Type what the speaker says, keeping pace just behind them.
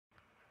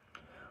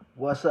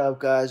What's up,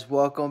 guys?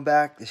 Welcome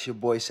back. This is your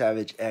boy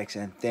Savage X,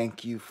 and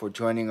thank you for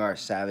joining our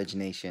Savage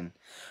Nation.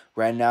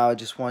 Right now, I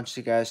just want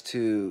you guys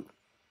to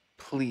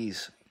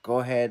please go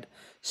ahead,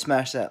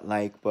 smash that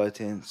like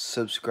button,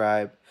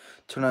 subscribe,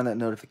 turn on that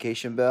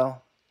notification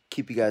bell,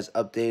 keep you guys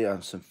updated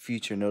on some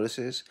future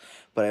notices.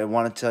 But I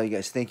want to tell you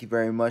guys thank you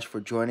very much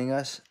for joining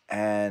us,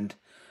 and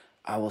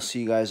I will see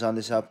you guys on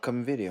this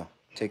upcoming video.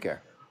 Take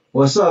care.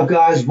 What's up,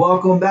 guys?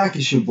 Welcome back.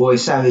 It's your boy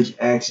Savage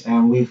X,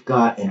 and we've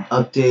got an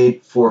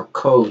update for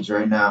codes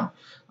right now.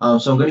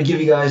 So I'm going to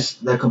give you guys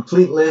the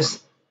complete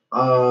list. It's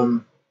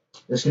going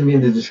to be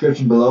in the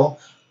description below,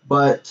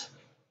 but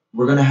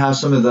we're going to have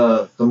some of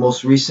the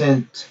most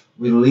recent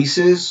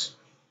releases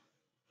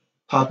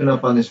popping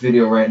up on this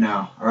video right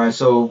now. All right,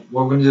 so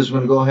what we're going to do is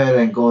we're going to go ahead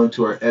and go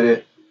into our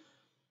edit.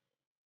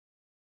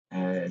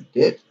 There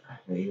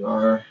you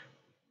are.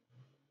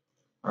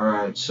 All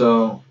right,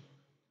 so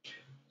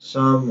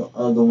some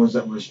of the ones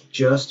that was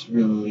just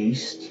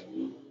released.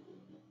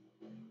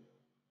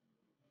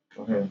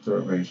 Go ahead and throw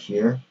it right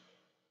here.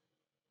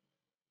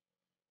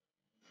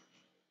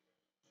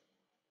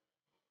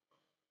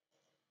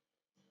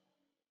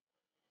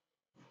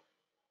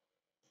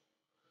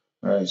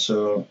 Alright,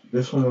 so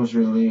this one was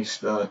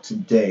released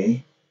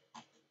today.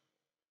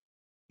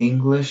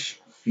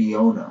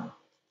 EngLishGalFiona.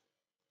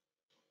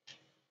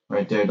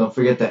 Right there. Don't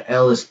forget the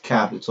L is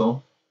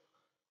capital.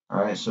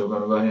 Alright, so we're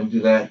going to go ahead and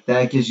do that.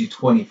 That gives you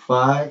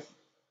 25.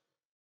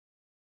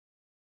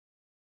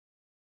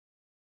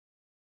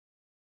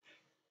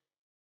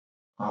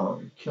 Oh,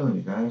 you're killing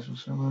me, guys.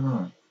 What's going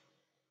on?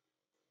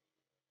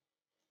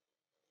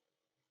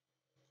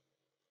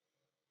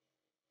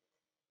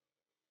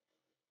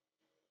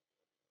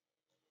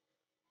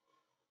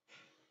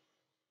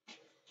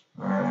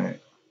 Alright.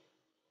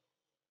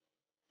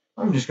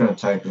 I'm just going to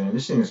type in.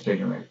 This thing is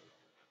taking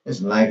it's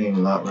lagging a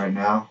lot right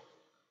now.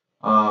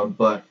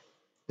 But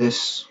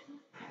this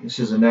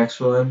is the next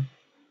one.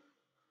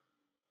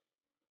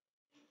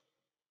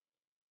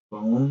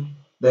 Boom.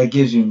 That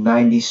gives you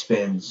 90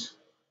 spins.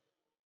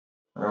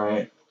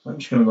 Alright. So I'm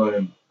just going to go ahead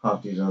and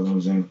pop these other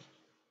ones in.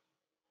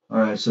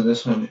 Alright, so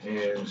this one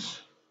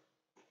is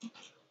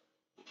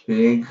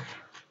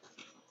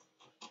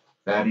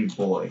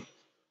BigBattyBoi.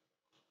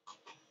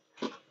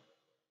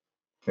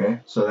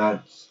 Okay, so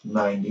that's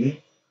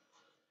 90.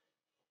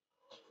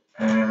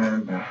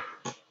 And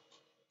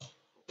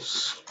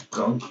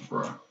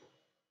SkunkBruv.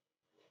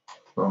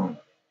 Boom.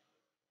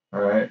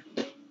 Alright.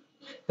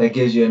 That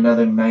gives you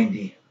another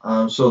 90.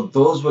 So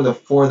those were the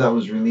 4 that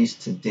was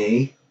released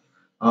today.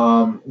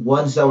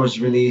 Ones that was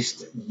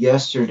released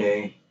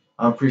yesterday,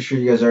 I'm pretty sure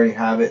you guys already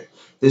have it.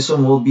 This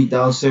one will be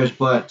downstairs,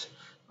 but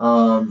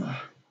the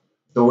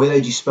way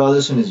that you spell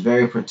this one is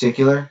very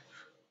particular.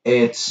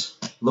 It's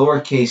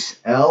lowercase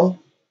l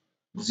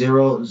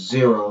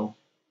 00,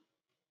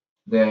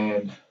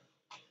 then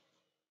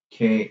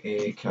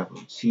K-A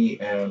capital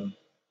T-M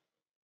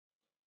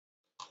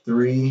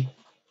 3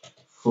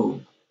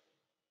 foo.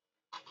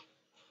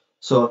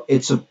 So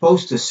it's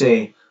supposed to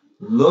say,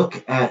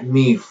 "Look at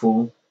me,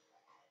 fool,"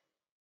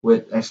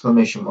 with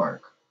exclamation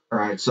mark.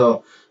 Alright,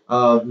 so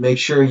make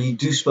sure you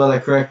do spell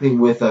that correctly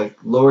with a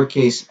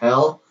lowercase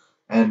l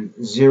and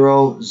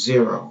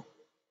 00.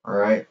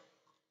 Alright.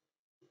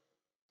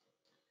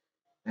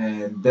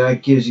 And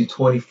that gives you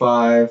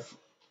 25.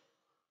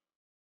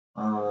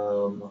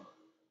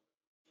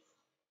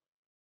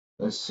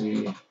 Let's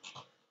see.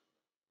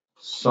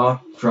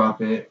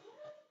 sockDropItFans.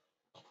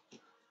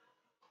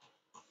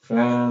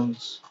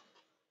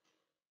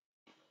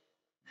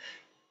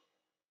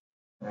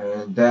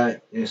 And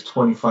that is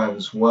 25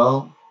 as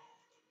well.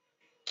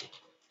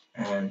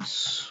 And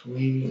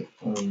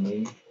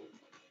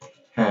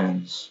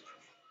SweeOnlyHands.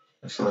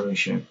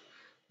 Exclamation.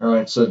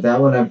 Alright, so that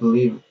one I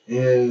believe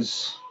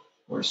is,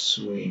 where's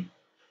Sweet?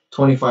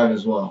 25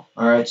 as well.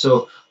 Alright,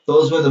 so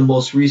those were the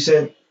most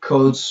recent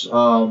codes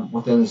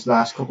within this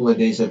last couple of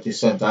days that they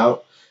sent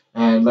out.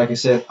 And like I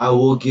said, I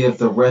will give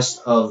the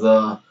rest of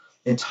the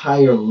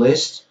entire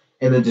list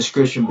in the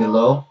description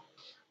below.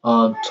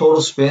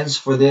 Total spins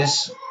for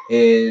this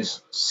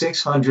is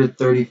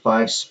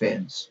 635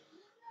 spins.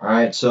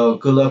 Alright, so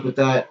good luck with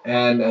that.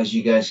 And as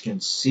you guys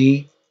can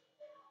see,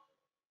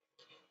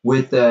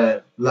 with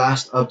the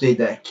last update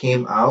that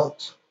came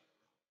out,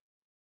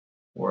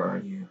 where are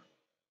you?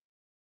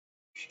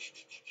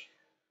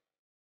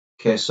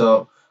 Okay,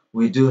 so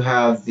we do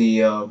have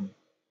the oh,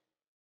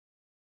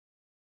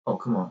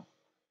 come on.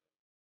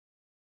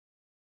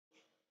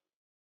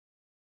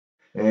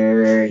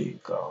 There you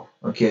go.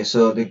 Okay,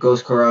 so the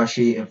Ghost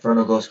Karashi,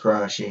 Inferno Ghost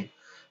Karashi,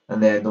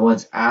 and then the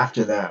ones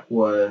after that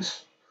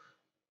was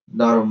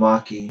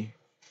Narumaki,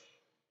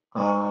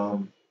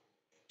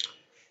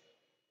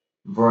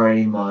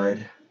 Variety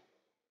Mud,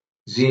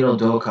 Xeno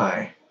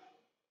Dokai,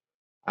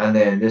 and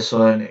then this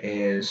one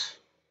is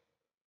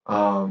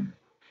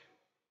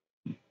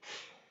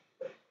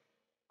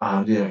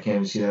dude, I can't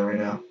even see that right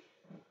now.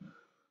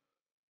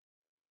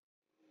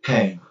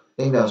 Pang. I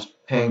think that was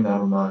Pang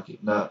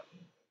Narumaki, not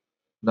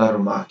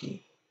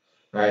Narumaki.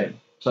 Right.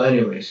 So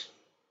anyways,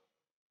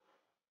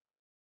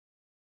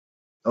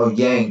 Oh,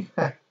 Yang.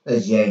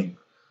 That's Yang.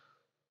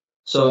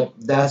 So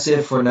that's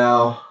it for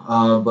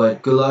now.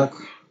 But good luck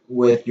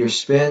with your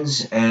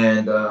spins,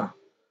 and as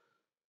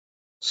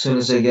soon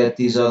as I get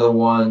these other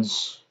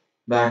ones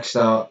maxed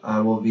out,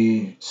 I will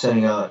be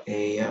sending out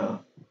a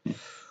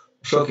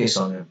showcase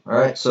on them. All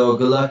right. So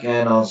good luck,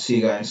 and I'll see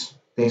you guys.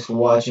 Thanks for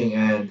watching,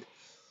 and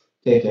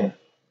take care.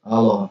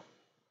 Aloha.